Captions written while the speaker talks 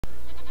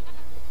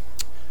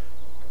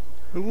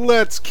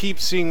Let's keep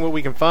seeing what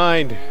we can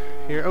find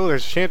here. Oh,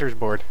 there's a Chanter's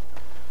board.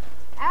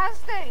 As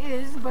there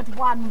is but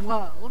one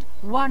world,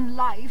 one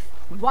life,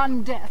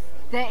 one death,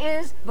 there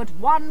is but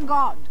one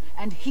God,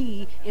 and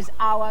he is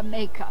our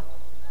maker.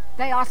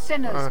 They are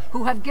sinners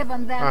who have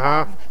given their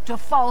love to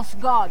false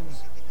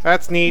gods.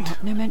 That's neat.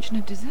 What, no mention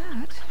of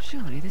dessert?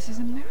 Surely this is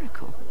a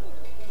miracle.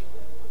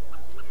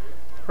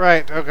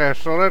 Right, okay,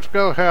 so let's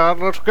go ahead.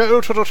 Let's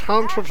go to the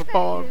Chanter's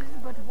board.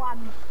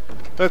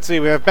 Let's see,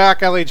 we have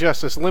back alley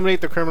justice.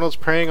 Eliminate the criminals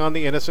preying on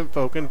the innocent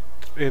folk in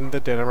the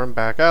Denerim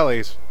back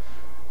alleys.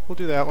 We'll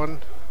do that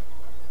one.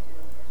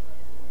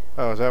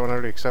 Oh, is that one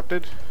already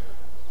accepted?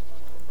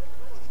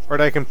 Or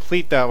did I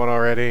complete that one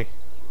already?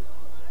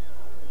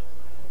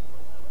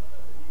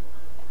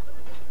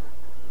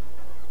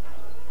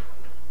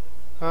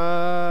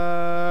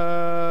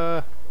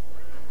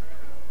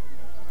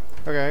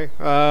 Okay,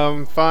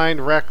 find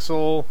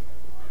Rexel.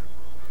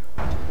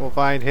 We'll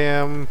find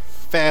him.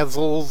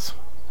 Fazzles.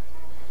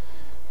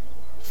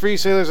 Free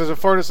sailors as a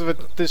fortress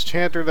of this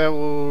chanter that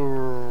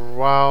will...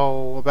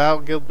 While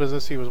about guild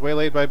business, he was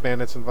waylaid by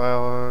bandits and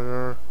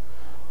vile...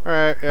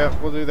 Alright, yeah,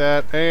 we'll do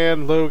that.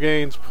 And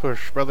Logain's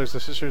push. Brothers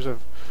and sisters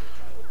of...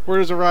 Word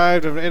has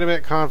arrived of an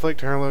intimate conflict.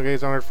 Turn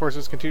Logain's honored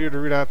forces continue to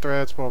root out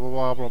threats. Blah, blah,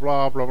 blah, blah,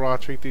 blah, blah, blah.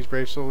 Treat these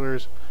brave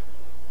soldiers.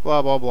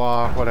 Blah, blah,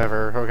 blah.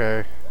 Whatever.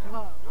 Okay.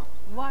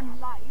 One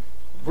life.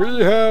 We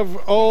have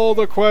all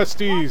the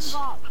questies.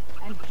 One God,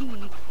 and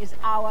he is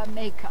our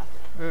maker.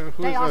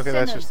 Okay,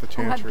 that's just the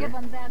chantry.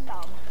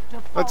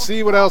 Let's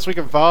see what else we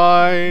can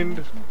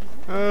find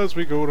as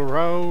we go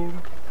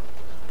around.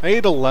 I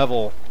need a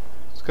level.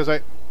 It's because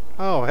I...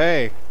 Oh,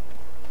 hey.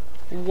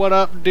 What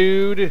up,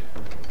 dude?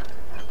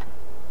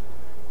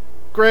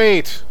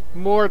 Great!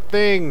 More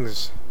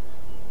things!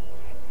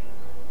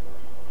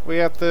 We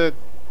have to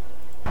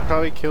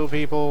probably kill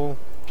people,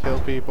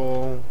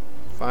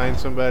 find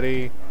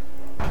somebody,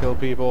 kill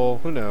people,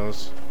 who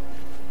knows.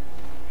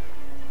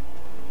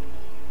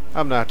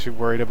 I'm not too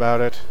worried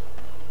about it.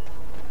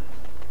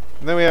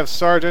 And then we have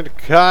Sergeant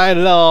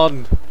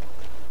Kylon.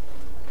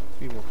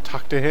 We will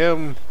talk to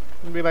him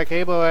and be like,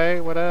 hey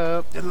boy, what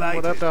up?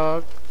 Delighted. What up,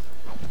 dog?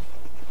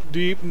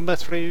 Deep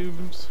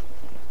mushrooms.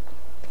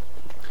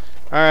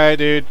 Alright,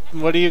 dude.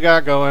 What do you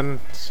got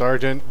going?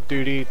 Sergeant,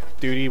 duty,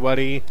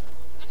 whatty?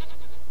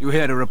 You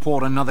here to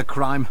report another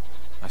crime?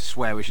 I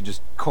swear we should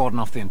just cordon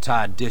off the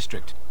entire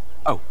district.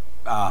 Oh,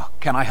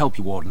 can I help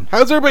you, Warden?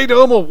 How's everybody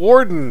know I'm a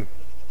warden?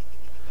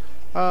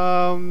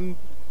 Yeah,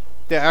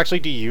 actually,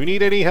 do you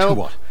need any help?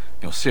 What?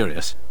 You're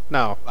serious?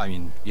 No. I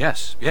mean,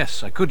 yes,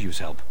 I could use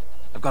help.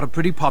 I've got a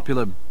pretty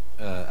popular,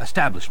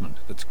 establishment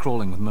that's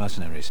crawling with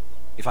mercenaries.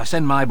 If I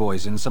send my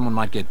boys in, someone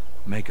might get,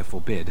 Maker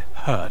forbid,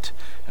 hurt,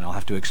 and I'll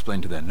have to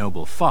explain to their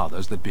noble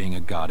fathers that being a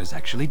guard is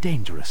actually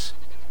dangerous.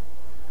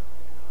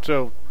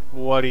 So,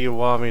 what do you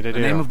want me to do?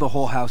 The name of the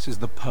whorehouse is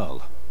the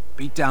Pearl.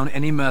 Beat down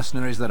any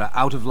mercenaries that are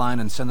out of line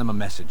and send them a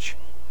message.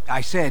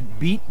 I said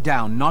beat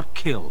down, not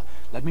kill.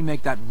 Let me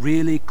make that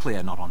really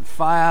clear. Not on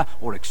fire,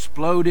 or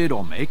exploded,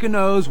 or make a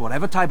nose,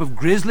 whatever type of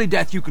grisly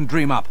death you can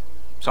dream up.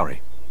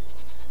 Sorry.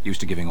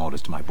 Used to giving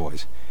orders to my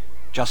boys.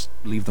 Just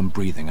leave them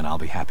breathing and I'll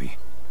be happy.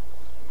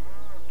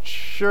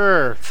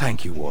 Sure.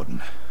 Thank you,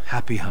 Warden.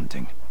 Happy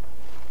hunting.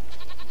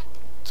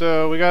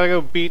 So, we gotta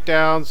go beat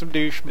down some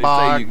douchebags. They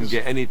say you can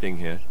get anything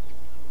here.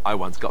 I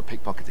once got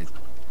pickpocketed.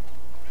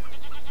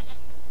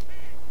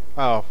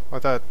 Oh, I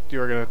thought you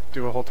were gonna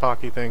do a whole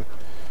talkie thing.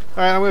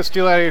 Alright, I'm gonna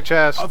steal out of your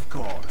chest. Of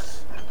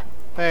course.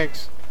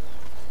 Thanks.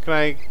 Can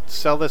I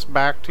sell this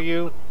back to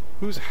you?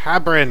 Who's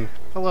Habrin?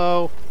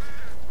 Hello.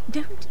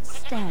 Don't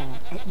stare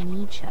at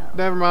me, Joe.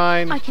 Never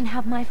mind. I can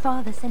have my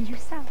father send you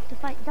south to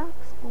fight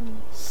Darkspawn.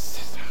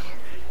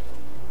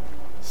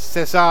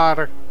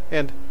 Cesar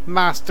and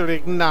Master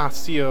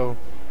Ignacio.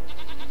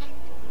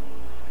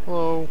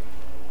 Hello.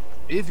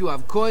 If you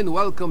have coin,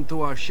 welcome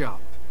to our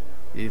shop.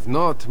 If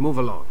not, move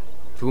along.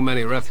 Too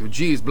many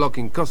refugees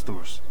blocking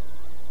customers.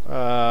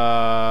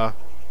 Yeah,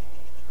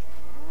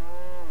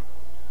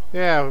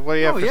 what do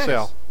you have for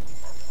sale?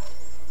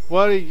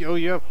 What do you... Oh,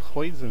 you have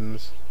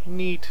poisons.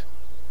 Neat.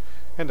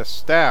 And a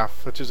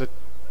staff, which is a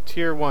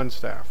tier 1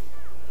 staff.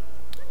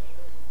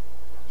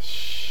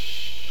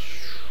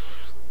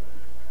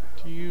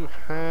 Do you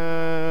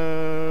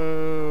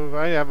have...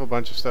 I have a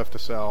bunch of stuff to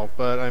sell,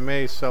 but I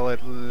may sell it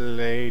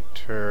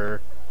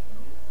later.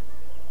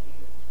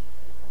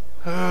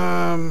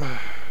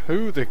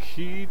 Ooh, the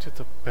key to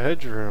the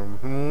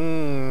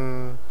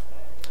bedroom.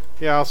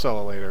 Yeah, I'll sell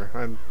it later.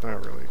 I'm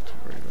not really too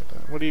worried about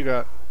that. What do you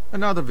got?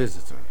 Another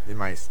visitor, the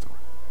maestro.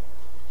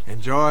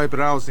 Enjoy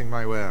browsing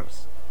my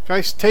wares. Can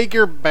I take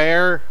your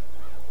bear?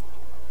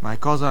 My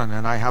cousin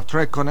and I have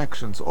trade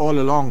connections all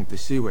along the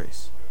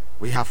seaways.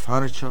 We have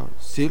furniture,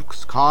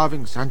 silks,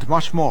 carvings, and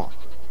much more.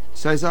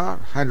 Cesar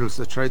handles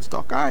the trade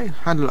stock. I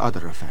handle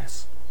other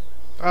affairs.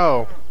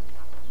 Oh.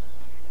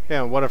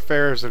 Yeah, what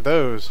affairs are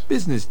those?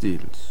 Business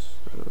deals,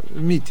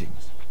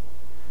 meetings.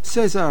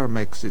 Cesar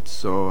makes it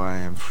so I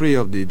am free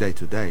of the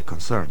day-to-day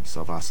concerns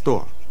of our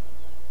store.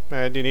 Do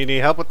you need any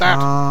help with that?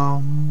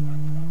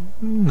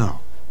 No.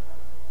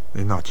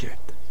 Not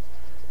yet.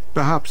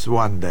 Perhaps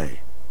one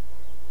day.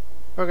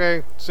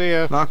 Okay, see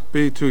ya. Luck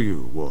be to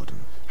you,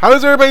 Warden. How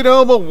does everybody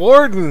know I'm a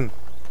warden?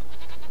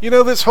 You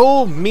know, this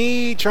whole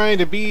me trying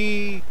to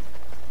be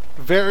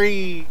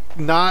very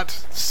not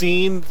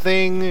seen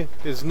thing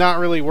is not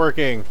really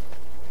working.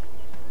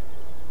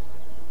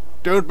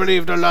 Don't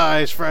believe the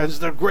lies, friends.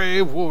 The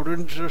Grey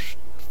Wardens,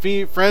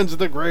 friends of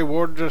the Grey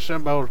Wardens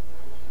assembled.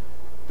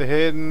 The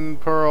hidden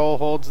pearl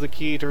holds the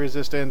key to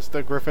resistance.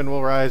 The griffin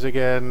will rise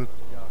again.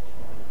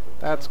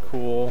 That's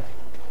cool.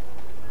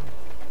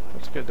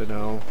 That's good to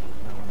know.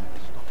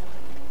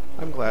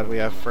 I'm glad we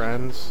have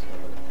friends.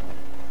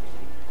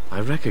 I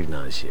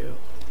recognize you.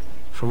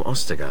 From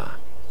Ostagar.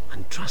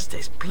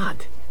 Andraste's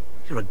blood.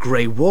 You're a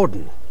Grey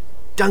Warden.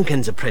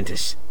 Duncan's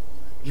apprentice.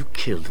 You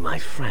killed my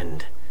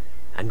friend.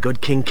 And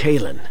good King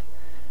Cailan.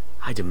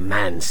 I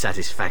demand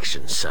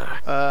satisfaction, sir.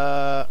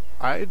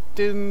 I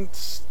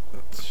didn't...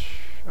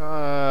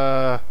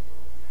 Yeah,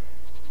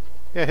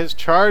 his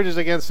charges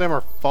against them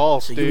are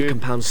false, so dude. you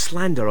compound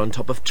slander on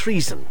top of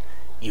treason.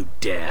 You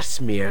dare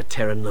smear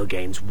Terran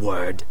Loghain's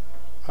word.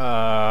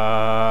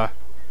 Yeah.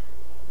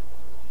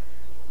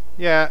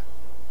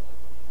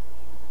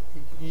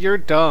 You're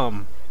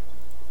dumb.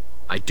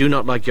 I do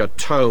not like your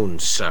tone,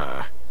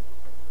 sir.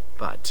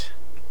 But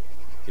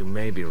you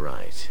may be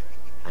right.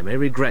 I may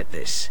regret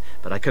this,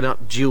 but I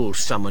cannot duel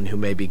someone who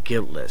may be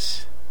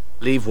guiltless.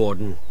 Leave,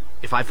 Warden.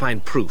 If I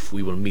find proof,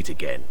 we will meet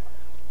again.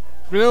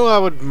 You know I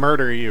would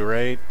murder you,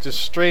 right? Just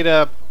straight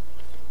up.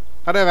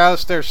 I'd have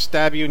Alistair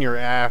stab you in your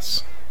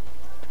ass.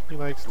 He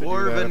likes to do that,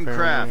 Dwarven apparently.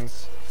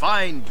 crafts.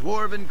 Fine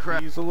dwarven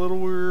crafts. He's a little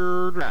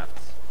weird.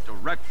 Crafts.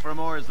 Direct from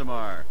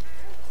Orzammar.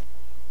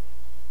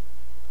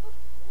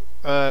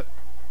 Oh,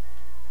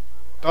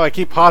 I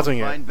keep pausing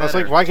it. I Find was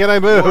like, better. why can't I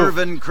move?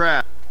 Dwarven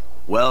craft.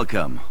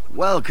 Welcome,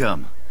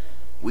 welcome.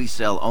 We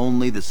sell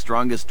only the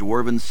strongest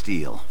dwarven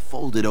steel,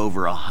 folded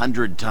over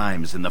 100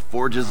 times in the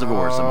forges of Oh,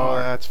 Orzammar,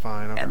 that's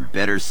fine. Okay. and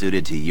better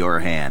suited to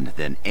your hand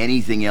than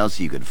anything else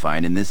you could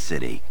find in this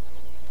city.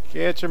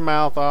 Get your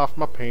mouth off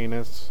my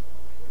penis.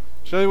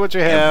 Show me what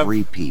you have.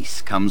 Every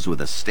piece comes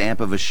with a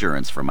stamp of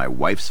assurance from my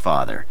wife's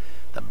father,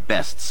 the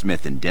best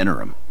smith in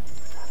Denerim.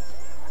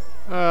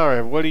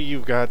 Alright, what do you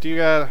got? Do you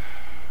got...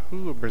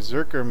 Ooh, a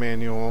Berserker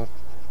manual.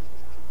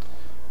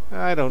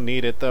 I don't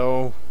need it,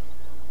 though.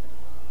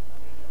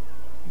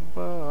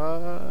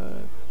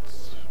 But...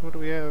 What do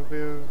we have?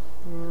 Do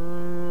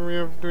we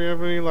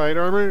have any light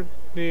armor?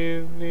 Do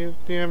you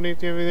have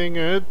anything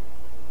good?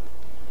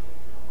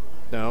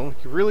 No,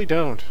 you really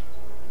don't.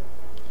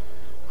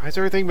 Why is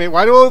everything made...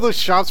 Why do all those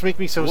shops make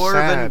me so Dwarven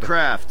sad?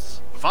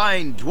 crafts.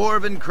 Fine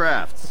dwarven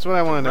crafts. That's what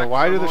I want to know. Direct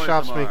Why do from the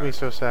shops make Orzammar. me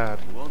so sad?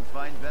 You won't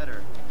find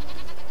better.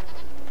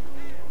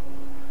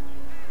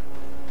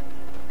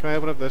 Can I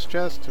open up this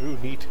chest? Ooh,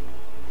 neat.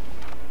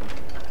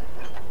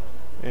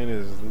 And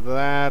is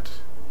that...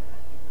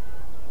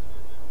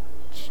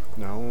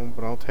 No,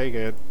 but I'll take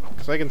it.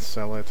 Because I can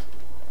sell it.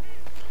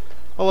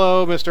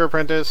 Hello, Mr.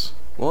 Apprentice.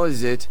 What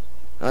is it?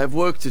 I have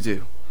work to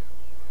do.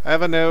 I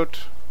have a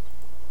note.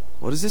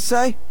 What does it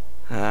say?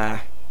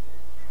 Ah,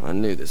 I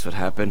knew this would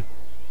happen.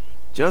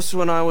 Just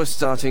when I was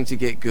starting to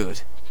get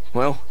good.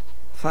 Well,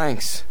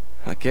 thanks,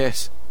 I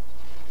guess.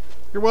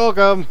 You're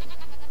welcome.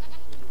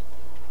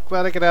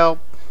 Glad I could help.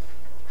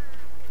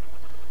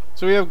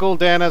 So we have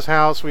Goldana's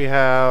house. We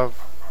have...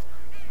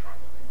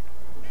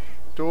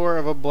 Door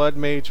of a Blood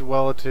Mage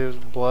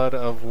Relative's Blood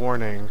of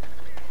Warning.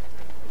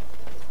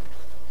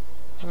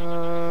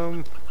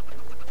 What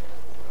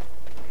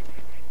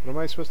am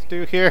I supposed to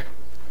do here?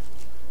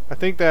 I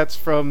think that's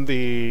from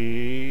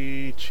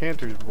the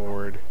Chanter's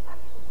board.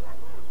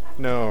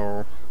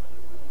 No.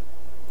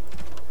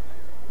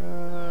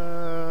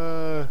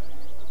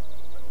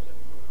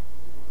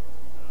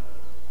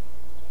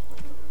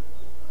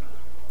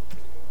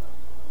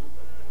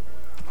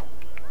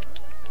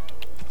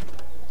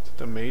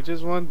 The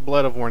mage's one?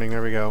 Blood of Warning,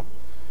 there we go.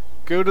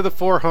 Go to the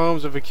 4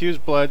 homes of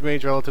accused blood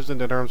mage relatives in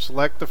Denerim.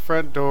 Select the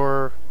front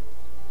door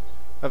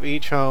of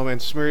each home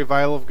and smear a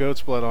vial of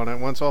goat's blood on it.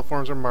 Once all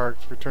forms are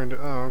marked, return to...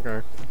 Oh,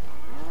 okay.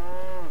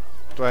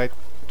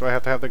 Do I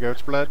have to have the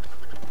goat's blood?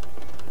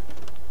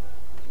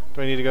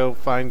 Do I need to go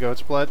find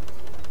goat's blood?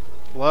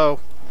 Hello?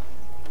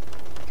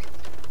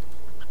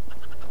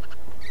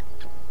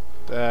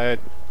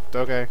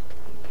 Okay.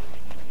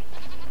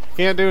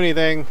 Can't do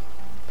anything.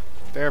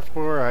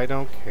 Therefore, I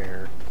don't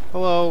care.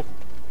 Hello?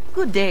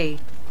 Good day.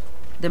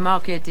 The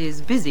market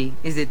is busy,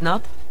 is it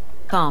not?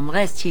 Come,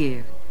 rest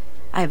here.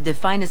 I have the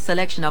finest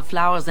selection of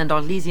flowers and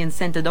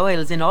Orlesian-scented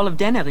oils in all of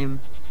Denerim.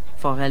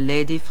 For a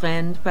lady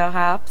friend,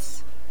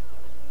 perhaps?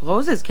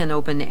 Roses can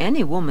open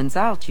any woman's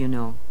heart, you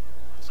know.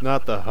 It's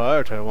not the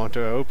heart I want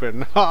to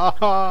open. Ha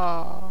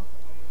ha!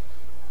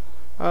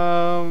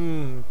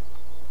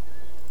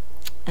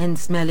 And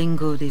smelling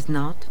good is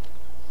not?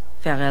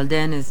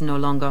 Ferelden is no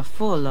longer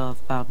full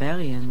of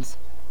barbarians.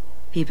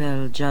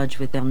 People judge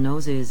with their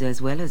noses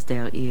as well as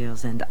their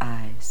ears and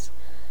eyes.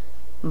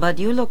 But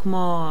you look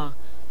more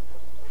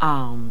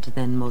armed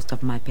than most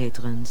of my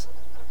patrons.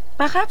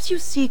 Perhaps you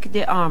seek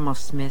the armor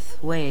smith,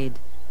 Wade.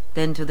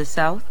 Then to the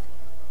south?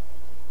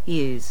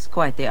 He is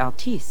quite the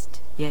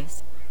artiste,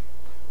 yes?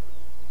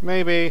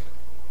 Maybe.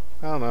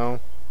 I don't know.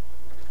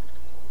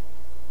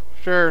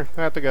 Sure,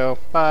 I have to go.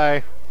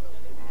 Bye.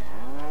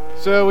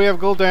 So we have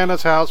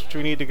Goldana's house, which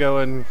we need to go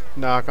and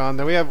knock on.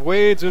 Then we have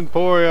Wade's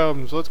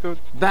Emporium, so let's go.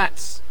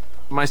 That's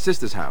my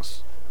sister's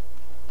house.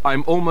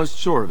 I'm almost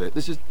sure of it.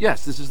 This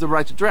is the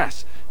right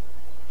address.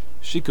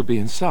 She could be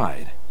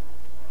inside.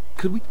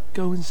 Could we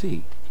go and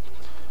see?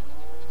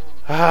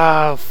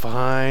 Ah,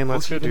 fine.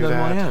 Let's go do know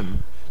that. Who I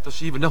am? Does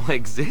she even know I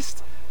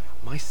exist?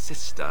 My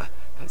sister.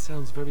 That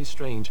sounds very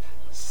strange.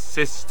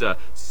 Sister.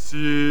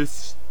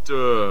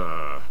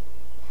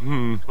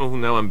 Oh,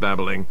 now I'm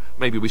babbling.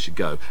 Maybe we should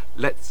go.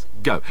 Let's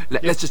go.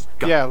 Let's just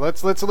go. Yeah,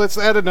 let's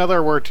add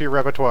another word to your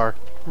repertoire.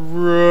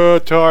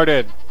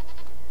 Retarded.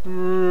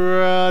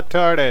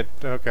 Retarded.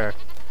 Okay.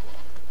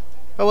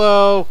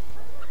 Hello.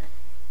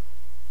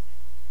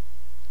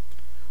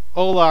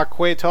 Hola,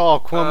 ¿qué tal?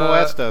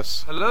 ¿Cómo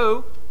estás?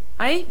 Hello?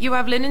 Hey, you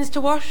have linens to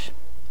wash?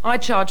 I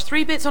charge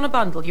 3 bits on a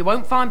bundle. You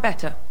won't find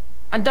better.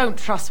 And don't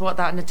trust what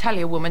that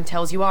Natalia woman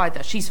tells you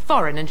either. She's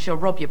foreign and she'll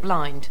rob you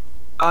blind.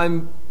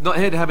 I'm not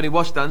here to have any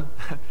wash done.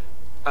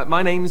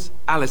 My name's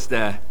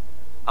Alistair.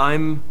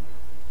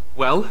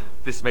 Well,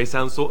 this may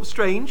sound sort of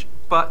strange,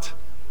 but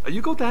are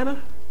you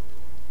Goldana?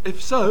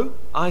 If so,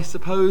 I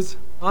suppose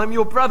I'm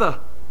your brother.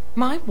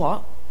 My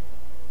what?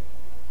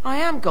 I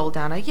am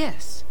Goldana,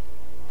 yes.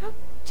 How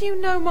do you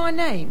know my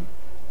name?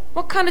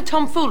 What kind of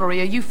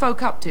tomfoolery are you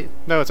folk up to?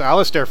 No, it's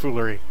Alistair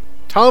foolery.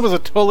 Tom is a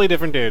totally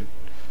different dude.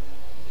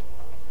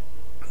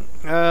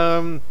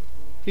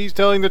 He's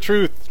telling the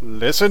truth.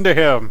 Listen to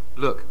him.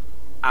 Look,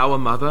 our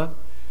mother,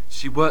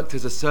 she worked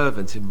as a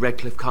servant in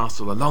Redcliffe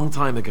Castle a long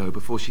time ago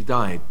before she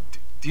died.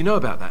 Do you know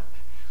about that?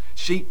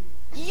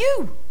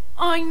 You!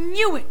 I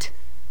knew it!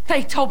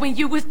 They told me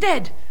you was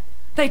dead.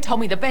 They told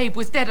me the babe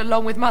was dead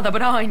along with mother,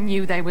 but I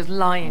knew they was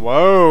lying.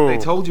 Whoa! They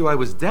told you I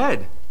was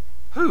dead?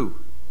 Who?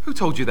 Who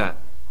told you that?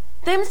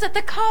 Them's at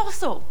the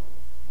castle.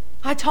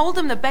 I told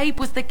them the babe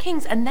was the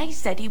king's and they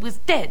said he was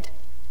dead.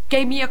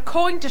 Gave me a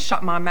coin to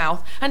shut my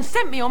mouth and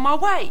sent me on my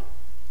way.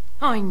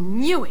 I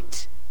knew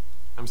it.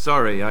 I'm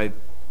sorry, I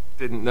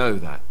didn't know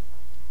that.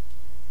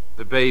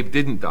 The babe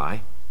didn't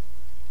die.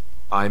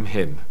 I'm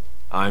him.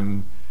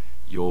 I'm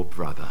your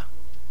brother.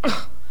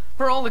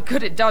 For all the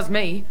good it does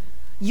me.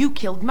 You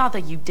killed mother,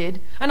 you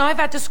did, and I've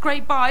had to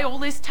scrape by all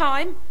this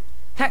time.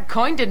 That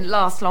coin didn't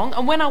last long,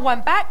 and when I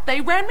went back,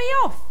 they ran me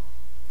off.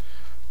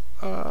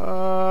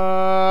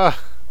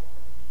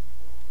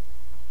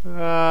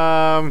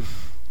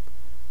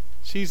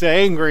 She's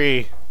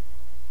angry.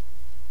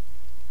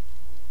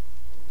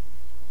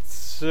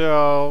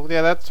 So,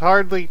 yeah, that's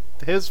hardly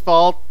his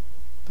fault,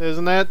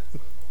 isn't it?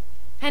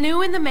 And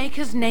who in the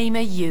Maker's name are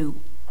you?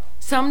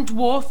 Some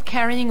dwarf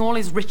carrying all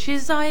his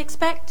riches, I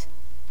expect?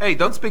 Hey,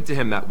 don't speak to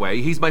him that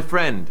way. He's my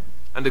friend,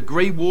 and a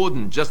Grey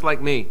Warden just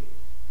like me.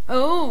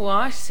 Oh,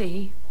 I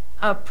see.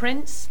 A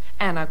prince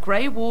and a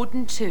Grey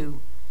Warden too.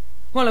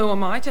 Well, who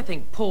am I to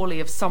think poorly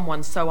of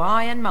someone so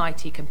high and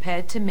mighty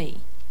compared to me?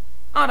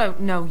 I don't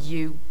know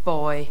you,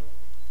 boy.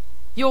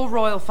 Your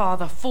royal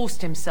father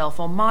forced himself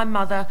on my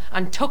mother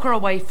and took her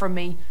away from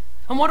me.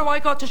 And what do I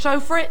got to show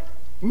for it?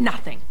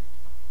 Nothing.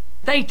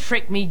 They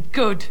tricked me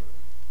good.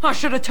 I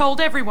should have told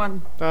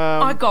everyone.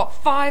 I got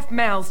 5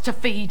 mouths to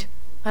feed.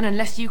 And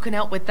unless you can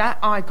help with that,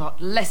 I got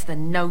less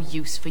than no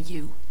use for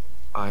you.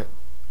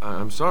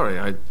 I'm sorry.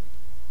 I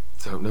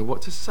don't know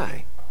what to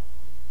say.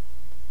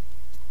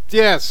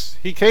 Yes,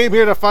 he came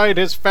here to find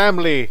his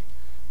family.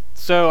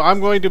 So I'm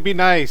going to be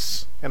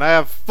nice. And I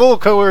have full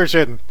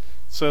coercion.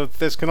 So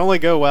this can only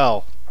go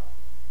well.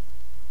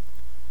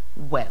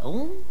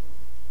 Well?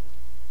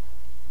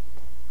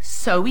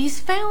 So he's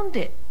found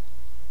it.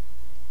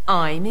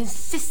 I'm his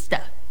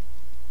sister.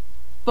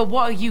 But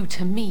what are you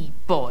to me,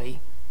 boy?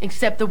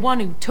 Except the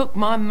one who took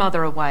my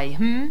mother away,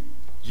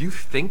 You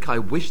think I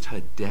wished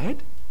her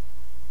dead?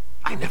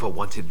 I never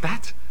wanted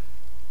that.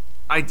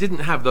 I didn't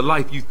have the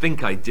life you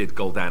think I did,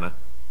 Goldana.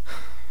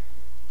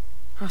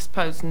 I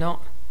suppose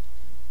not.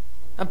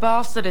 A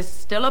bastard is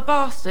still a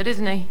bastard,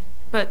 isn't he?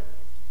 But,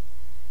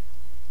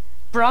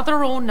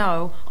 brother or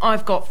no,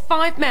 I've got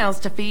 5 mouths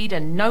to feed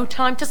and no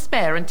time to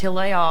spare until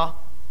they are.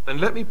 Then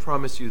let me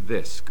promise you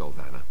this,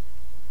 Goldana.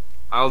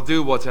 I'll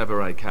do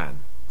whatever I can,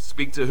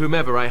 speak to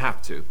whomever I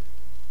have to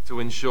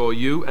ensure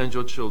you and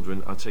your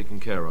children are taken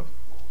care of.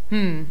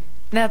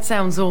 That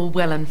sounds all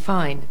well and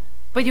fine,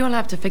 but you'll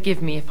have to forgive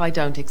me if I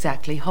don't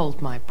exactly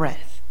hold my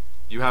breath.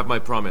 You have my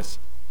promise.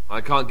 I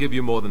can't give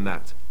you more than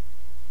that.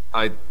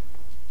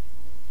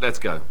 Let's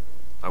go.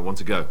 I want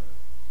to go.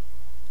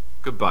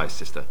 Goodbye,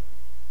 sister.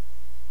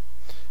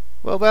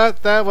 Well,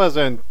 that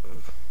wasn't...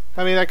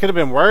 I mean, that could have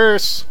been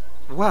worse.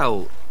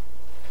 Well,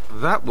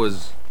 that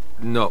was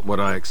not what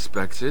I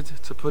expected,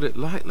 to put it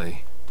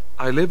lightly.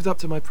 I lived up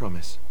to my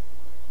promise,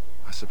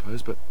 I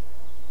suppose, but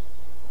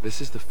this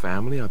is the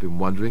family I've been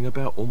wondering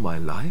about all my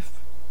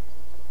life?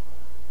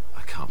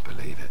 I can't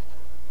believe it.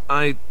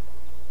 I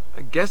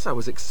guess I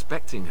was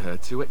expecting her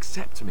to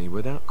accept me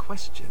without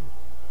question.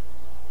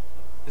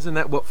 Isn't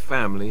that what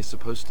family is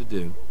supposed to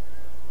do?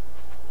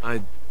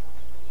 I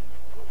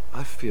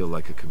feel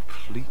like a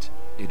complete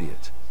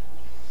idiot.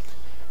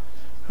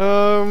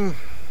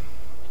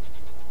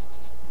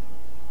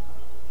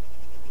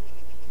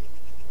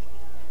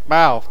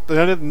 Wow,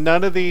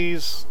 none of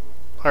these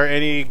are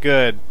any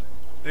good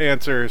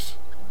answers.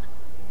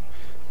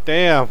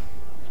 Damn.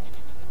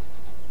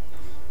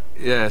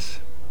 Yes,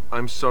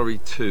 I'm sorry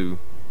too.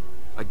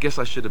 I guess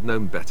I should have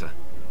known better.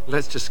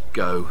 Let's just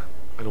go.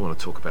 I don't want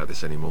to talk about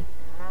this anymore.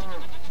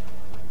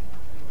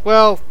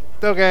 Well,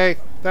 okay,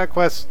 that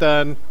quest's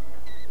done.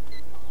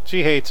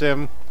 She hates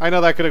him. I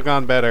know that could have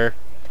gone better.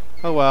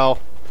 Oh well.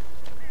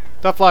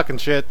 Tough luck and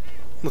shit.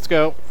 Let's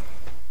go.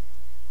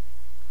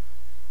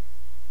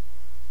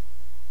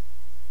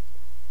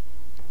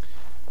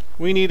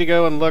 We need to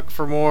go and look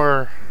for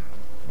more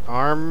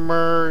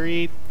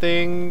armory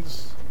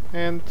things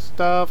and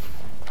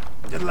stuff.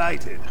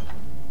 Delighted.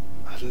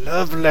 A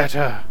love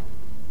letter.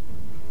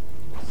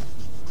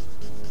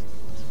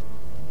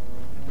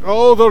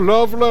 Oh, the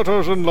love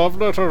letters and love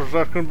letters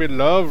that can be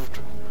loved.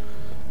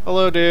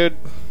 Hello, dude.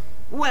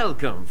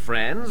 Welcome,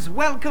 friends.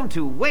 Welcome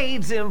to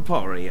Wade's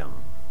Emporium.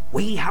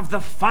 We have the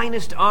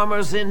finest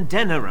armors in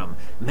Denerim,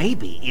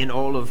 maybe in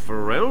all of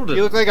Ferelden.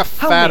 You look like a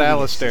How fat may we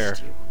Alistair.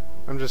 assist you?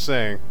 I'm just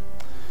saying.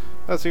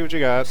 Let's see what you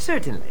got.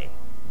 Certainly.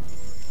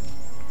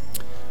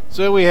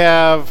 So we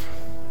have...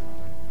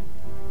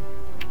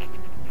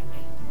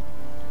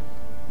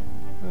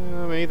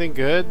 anything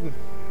good?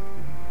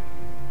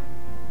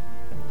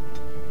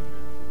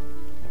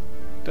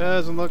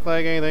 Doesn't look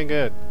like anything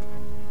good.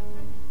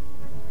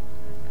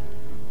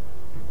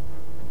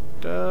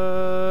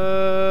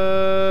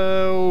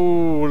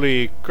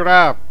 Holy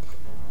crap.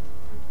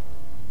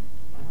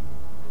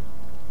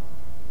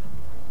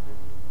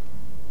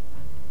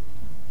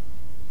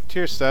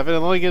 Tier 7, it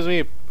only gives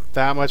me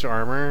that much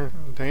armor.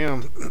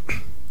 Damn.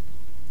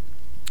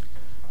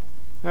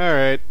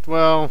 Alright,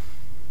 well.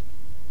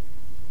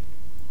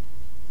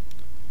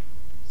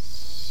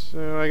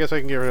 So I guess I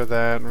can get rid of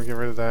that, and we'll get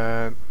rid of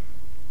that.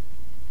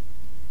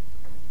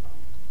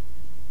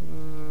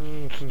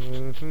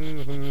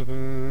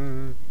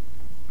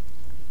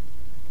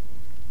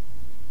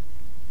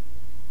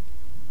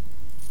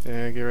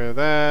 Yeah, get rid of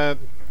that.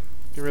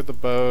 Get rid of the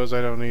bows,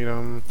 I don't need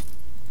them.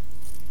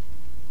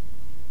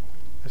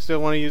 I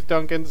still want to use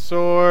Duncan's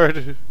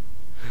sword.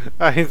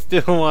 I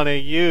still want to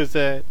use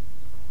it.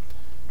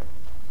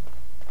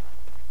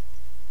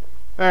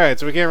 Alright,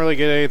 so we can't really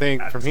get anything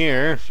from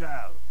here.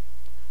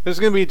 This is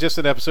going to be just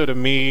an episode of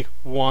me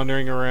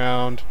wandering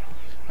around.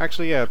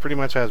 Actually, yeah, it pretty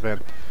much has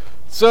been.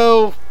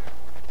 So,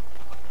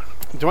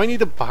 do I need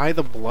to buy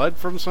the blood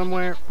from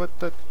somewhere? What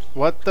the...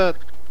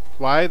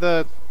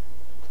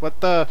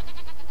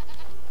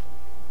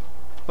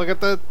 Look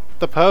at the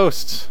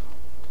posts.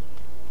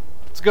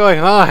 What's going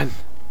on?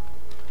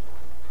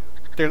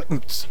 They're...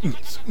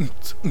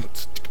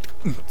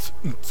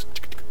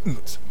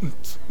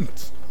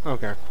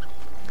 Okay.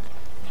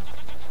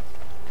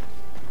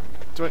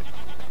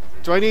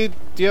 Do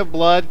you have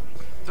blood?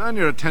 Turn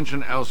your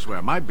attention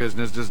elsewhere. My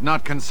business does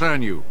not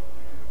concern you.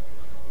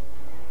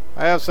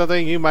 I have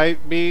something you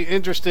might be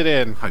interested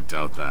in. I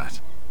doubt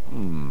that.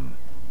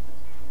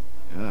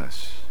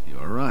 Yes,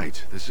 you're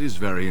right. This is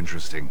very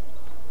interesting.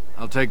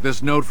 I'll take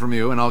this note from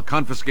you, and I'll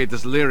confiscate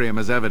this lyrium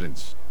as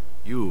evidence.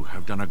 You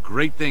have done a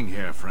great thing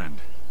here, friend.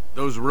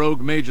 Those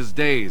rogue mages'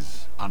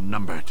 days are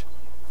numbered.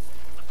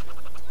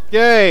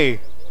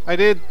 Yay! I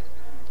did...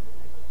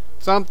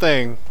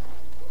 something.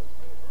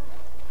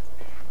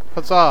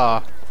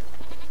 Huzzah!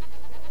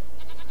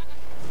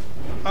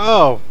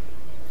 Oh!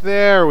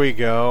 There we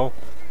go.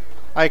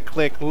 I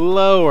click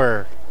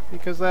lower,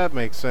 because that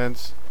makes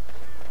sense.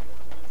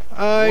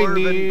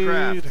 Dwarven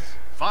crafts.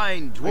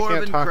 Find dwarven I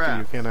can't talk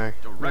crafts. to you, can I?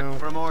 Direct No.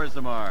 from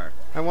Orzammar.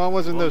 And what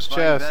was in those Won't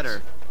find chests?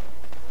 better.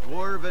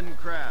 Dwarven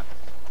crafts.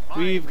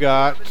 We've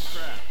got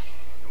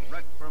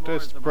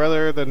this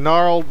brother, the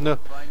gnarled. No.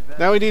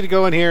 Now we need to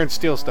go in here and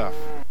steal stuff.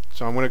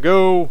 So I'm gonna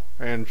go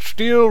and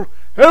steal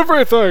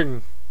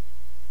everything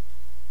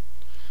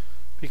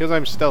because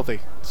I'm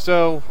stealthy.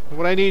 So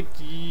what I need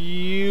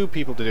you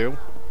people to do.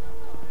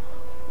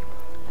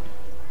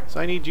 So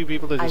I need you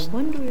people to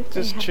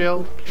just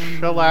chill,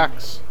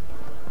 chillax.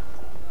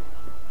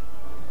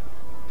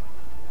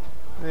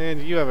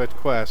 And you have a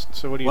quest.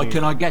 So what do you need? What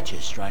can I get you,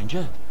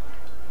 stranger?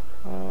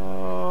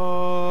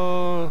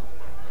 Oh,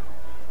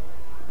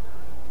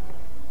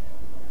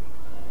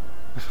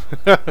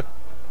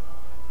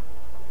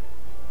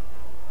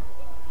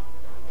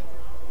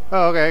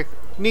 okay.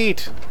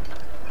 Neat.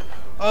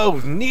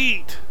 Oh,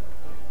 neat.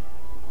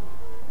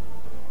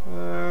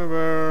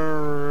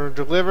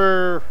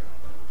 Deliver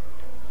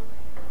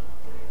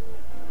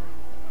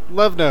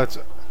love notes.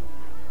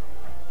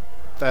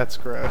 That's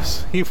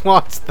gross. He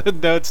wants the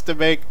notes to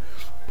make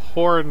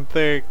porn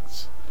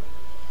things.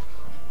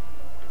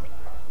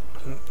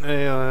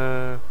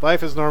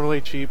 Life is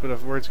normally cheap, but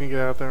if words can get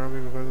out there, I'll be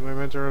my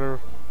mentor.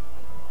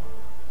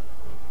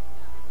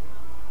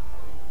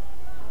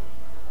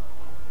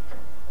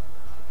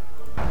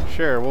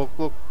 Sure,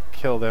 we'll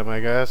kill them, I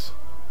guess.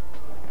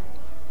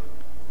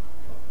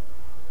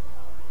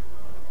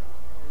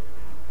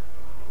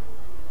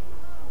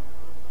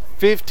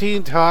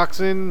 15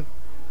 toxin.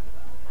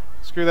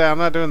 Screw that, I'm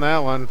not doing that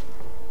one.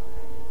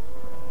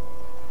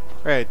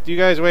 Right, you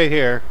guys wait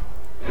here.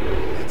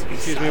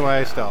 Excuse me while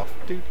I stealth.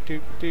 Do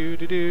do do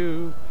do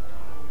do.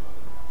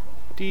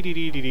 Dee dee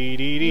dee dee dee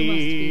dee dee. You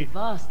must be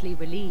vastly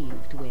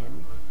relieved, Will.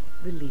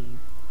 Relieved?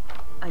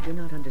 I do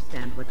not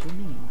understand what you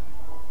mean.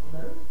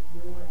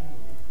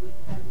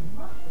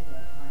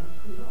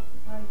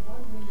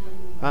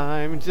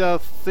 I'm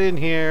just in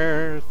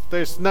here.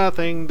 There's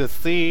nothing to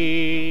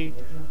see.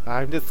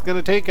 I'm just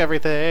gonna take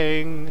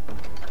everything.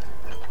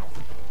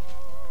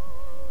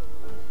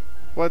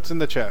 What's in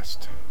the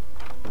chest?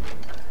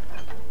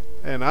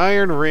 An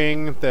iron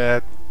ring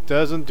that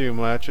doesn't do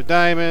much. A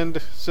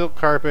diamond, silk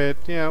carpet,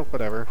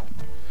 whatever.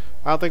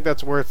 I don't think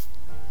that's worth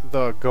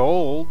the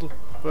gold,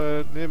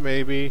 but it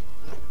may be.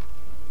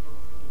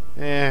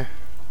 Eh.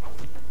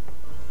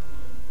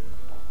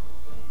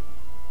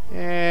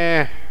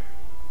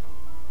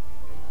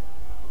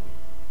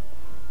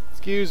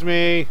 Excuse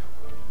me.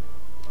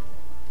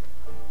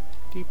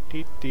 Deep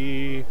deep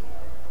deep.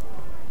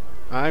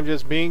 I'm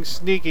just being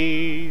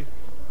sneaky.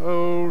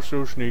 Oh,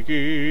 so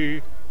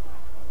sneaky.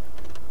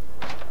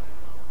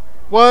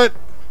 What?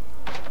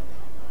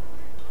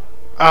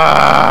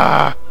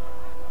 Ah!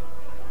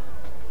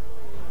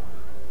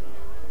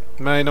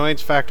 My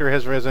annoyance factor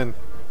has risen.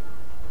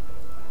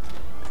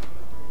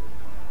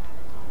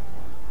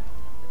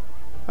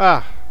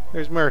 Ah,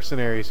 there's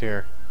mercenaries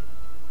here.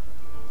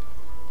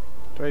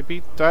 Do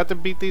I have to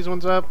beat these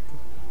ones up?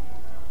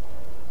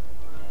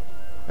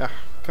 Ah,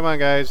 come on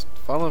guys,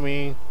 follow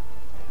me.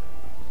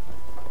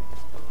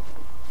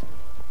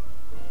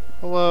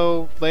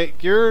 Hello,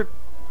 your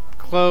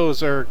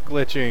clothes are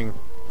glitching.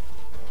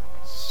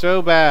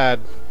 So bad.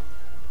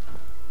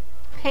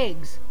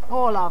 Pigs,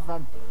 all of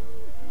them.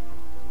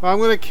 Well, I'm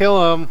gonna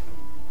kill them.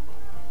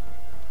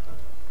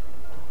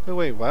 Oh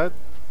wait, what?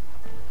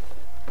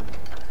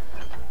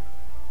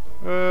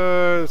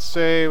 Let's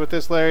say with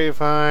this letter you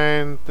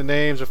find the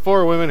names of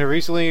 4 women who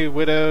recently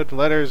widowed.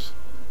 Letters.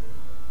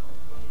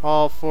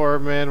 All 4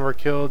 men were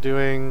killed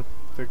doing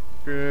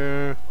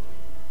the.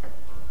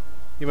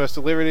 You must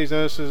deliver these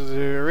notices to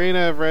the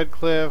arena of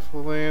Redcliffe.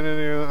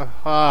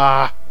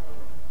 Ah!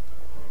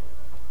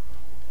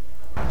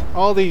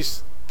 All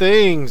these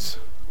things.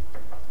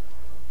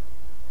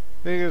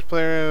 Biggest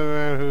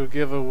player who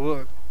give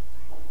a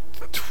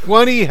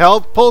 20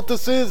 health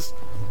poultices?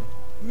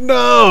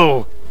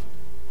 No!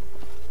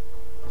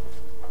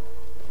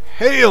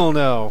 Hell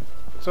no!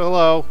 So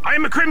hello.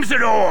 I'm a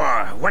Crimson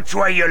Ore. Which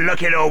way you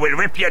looking, or we'll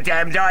rip your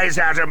damned eyes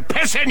out and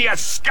piss in your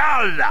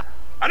skull!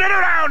 Another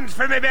round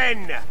for me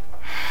men!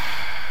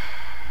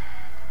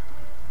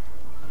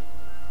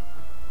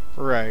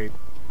 Right.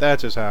 That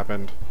just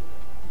happened.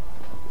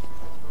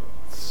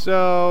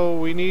 So,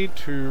 we need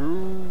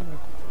to...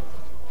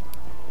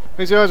 Let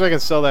me see how much I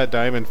can sell that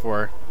diamond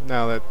for.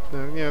 Now that,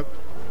 here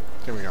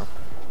we go.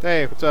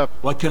 Hey, what's up?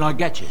 What can I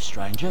get you,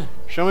 stranger?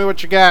 Show me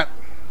what you got.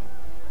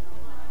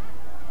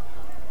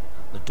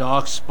 The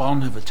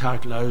Darkspawn have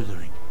attacked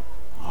Lothering.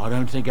 I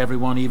don't think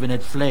everyone even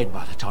had fled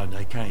by the time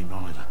they came,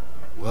 either.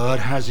 Word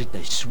has it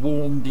they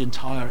swarmed the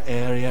entire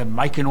area,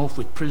 making off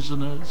with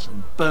prisoners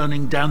and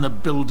burning down the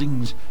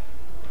buildings,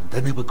 and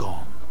then they were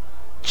gone.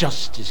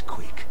 Just as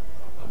quick.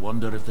 I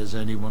wonder if there's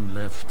anyone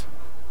left.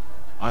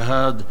 I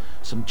heard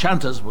some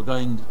chanters were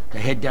going to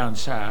head down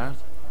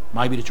south,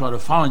 maybe to try to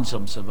find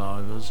some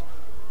survivors.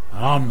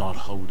 I'm not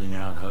holding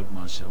out hope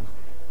myself.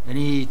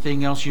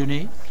 Anything else you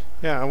need?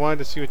 Yeah, I wanted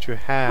to see what you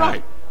had.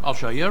 Right, I'll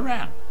show you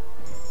around.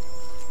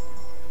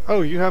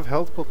 Oh, you have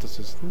health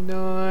poultices.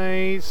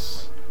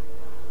 Nice.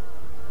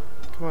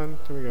 Come on,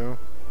 there we go.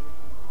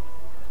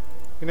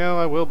 You know,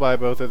 I will buy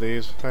both of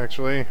these,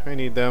 actually. I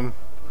need them.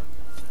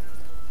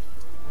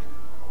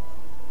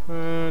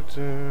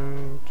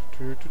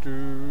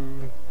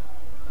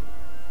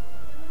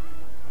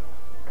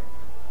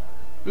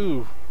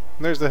 Ooh,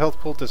 there's the health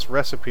poultice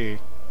recipe.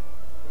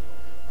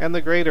 And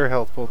the greater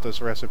health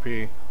poultice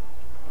recipe.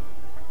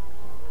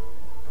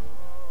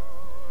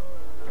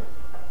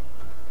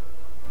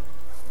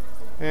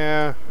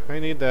 Yeah, I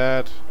need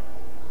that.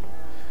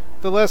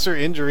 The lesser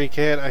injury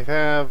kit I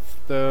have,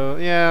 though,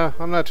 yeah,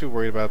 I'm not too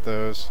worried about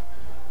those.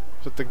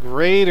 But the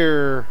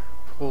greater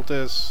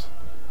poultice...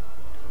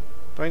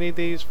 Do I need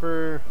these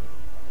for...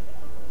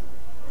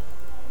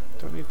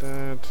 Don't need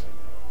that.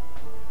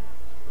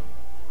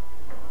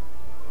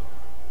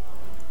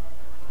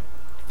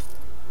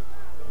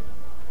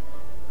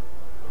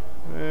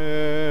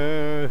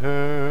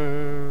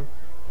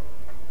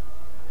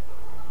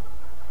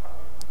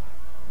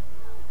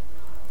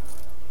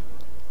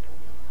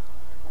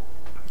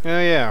 Oh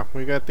yeah,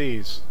 we got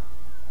these.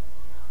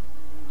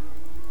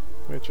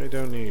 Which I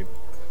don't need.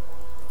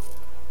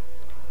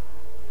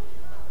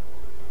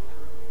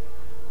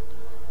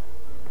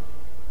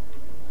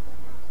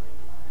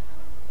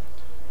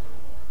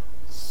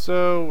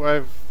 So,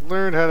 I've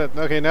learned how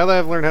to... Okay, now that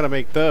I've learned how to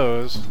make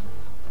those...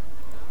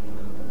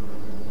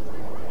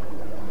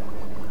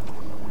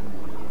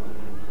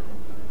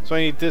 So I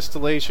need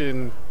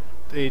distillation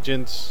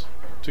agents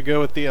to go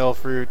with the elf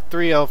fruit.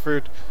 3 elf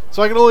fruit.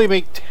 So I can only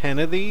make 10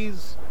 of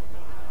these?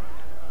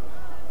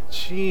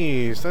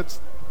 Jeez,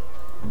 that's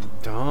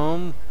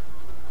dumb.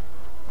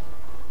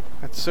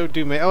 That's so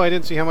doom. Oh, I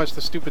didn't see how much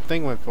the stupid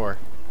thing went for.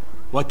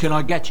 What can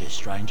I get you,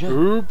 stranger?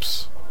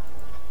 Oops.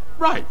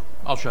 Right,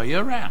 I'll show you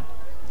around.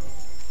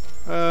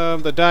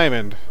 The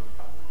diamond.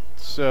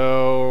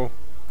 So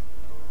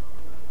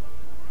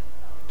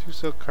 2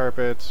 silk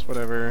carpets,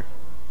 whatever.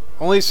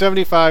 Only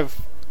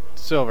 75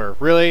 silver.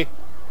 Really?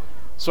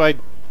 So I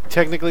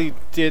technically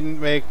didn't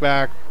make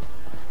back...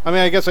 I mean,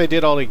 I guess I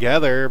did all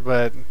together,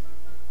 but...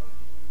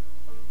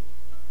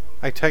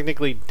 I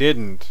technically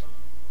didn't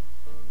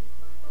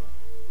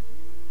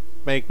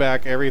make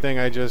back everything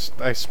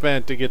I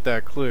spent to get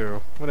that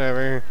clue.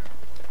 Whatever.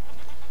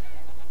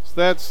 So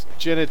that's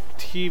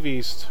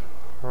Genitivi's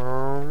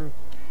turn.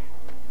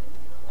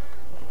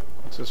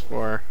 What's this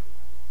for?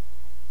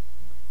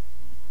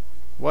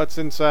 What's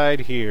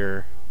inside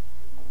here?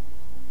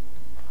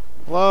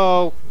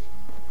 Hello?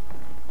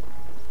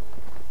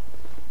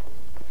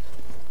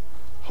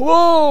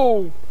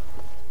 Hello?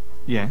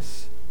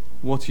 Yes?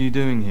 What are you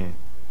doing here?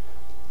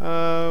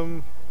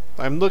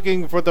 I'm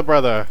looking for the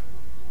brother.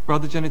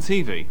 Brother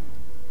Genitivi?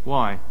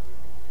 Why?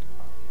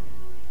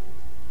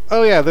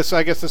 Oh yeah,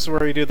 I guess this is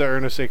where we do the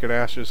Urn of Sacred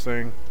Ashes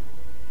thing.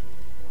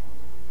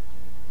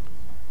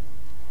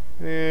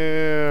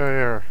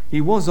 Yeah.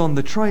 He was on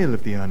the trail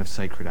of the Urn of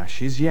Sacred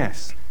Ashes,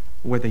 yes.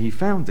 Whether he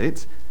found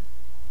it,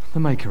 the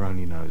Maker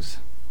only knows.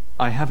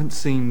 I haven't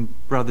seen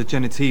Brother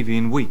Genitivi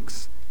in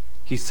weeks.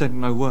 He sent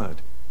no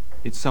word.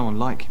 It's so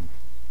unlike him.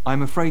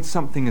 I'm afraid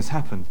something has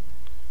happened.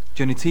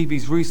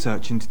 Genitivi's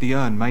research into the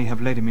urn may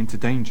have led him into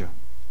danger.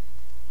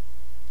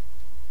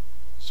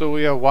 So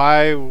yeah,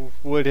 why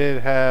would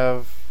it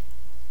have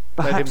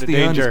led him Perhaps to the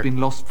urn danger? has been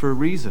lost for a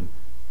reason.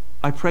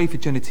 I pray for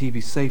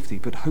Genitivi's safety,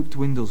 but hope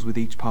dwindles with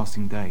each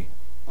passing day.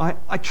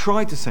 I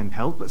tried to send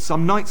help, but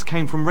some knights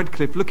came from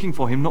Redcliffe looking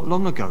for him not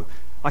long ago.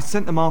 I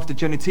sent them after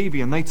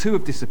Genitivi, and they too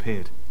have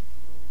disappeared.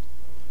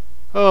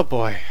 Oh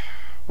boy.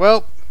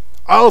 Well,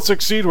 I'll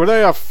succeed where they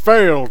have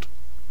failed.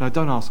 Now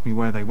don't ask me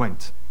where they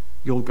went.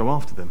 You'll go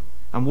after them.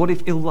 And what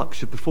if ill luck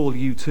should befall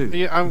you too?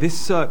 Yeah, this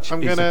search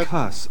is a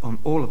curse on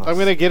all of us. I'm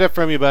gonna get it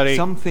from you, buddy.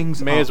 Some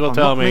things May as well are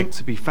tell not me. meant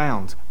to be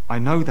found. I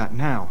know that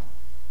now.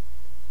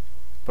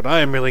 But I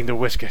am willing to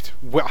whisk it.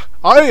 Well,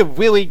 I am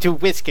willing to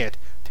whisk it.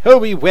 Tell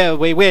me where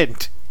we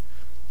went.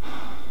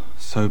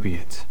 So be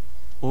it.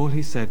 All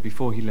he said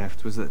before he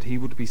left was that he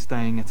would be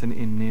staying at an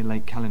inn near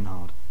Lake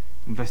Calenhard,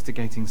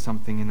 investigating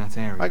something in that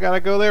area. I gotta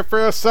go there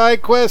for a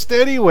side quest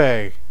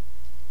anyway.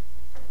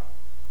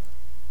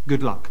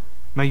 Good luck.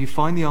 May you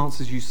find the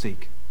answers you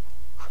seek.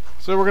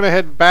 So we're gonna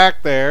head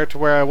back there to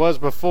where I was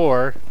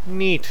before.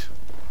 Neat.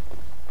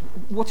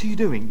 What are you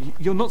doing?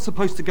 You're not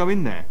supposed to go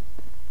in there.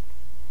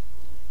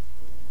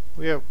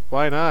 Yeah,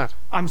 why not?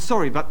 I'm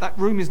sorry, but that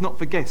room is not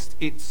for guests.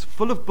 It's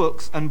full of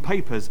books and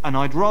papers, and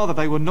I'd rather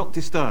they were not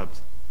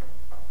disturbed.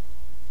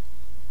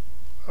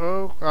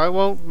 Oh, I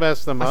won't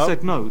mess them up. I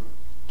said no.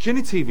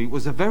 Genitivi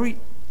was a very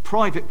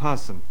private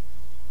person.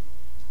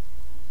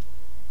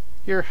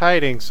 You're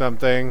hiding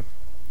something.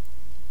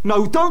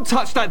 No, don't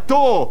touch that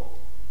door!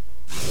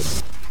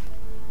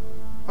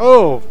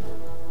 Oh.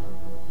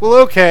 Well,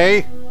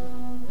 okay.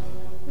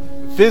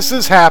 This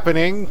is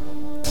happening.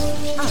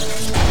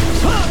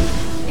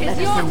 It's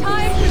your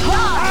time to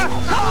die!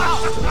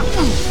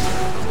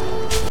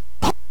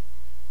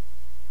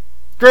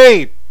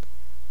 Great!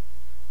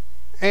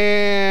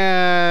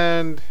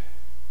 And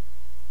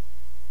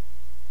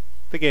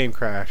the game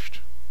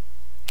crashed.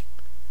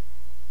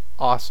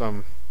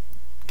 Awesome.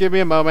 Give me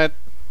a moment.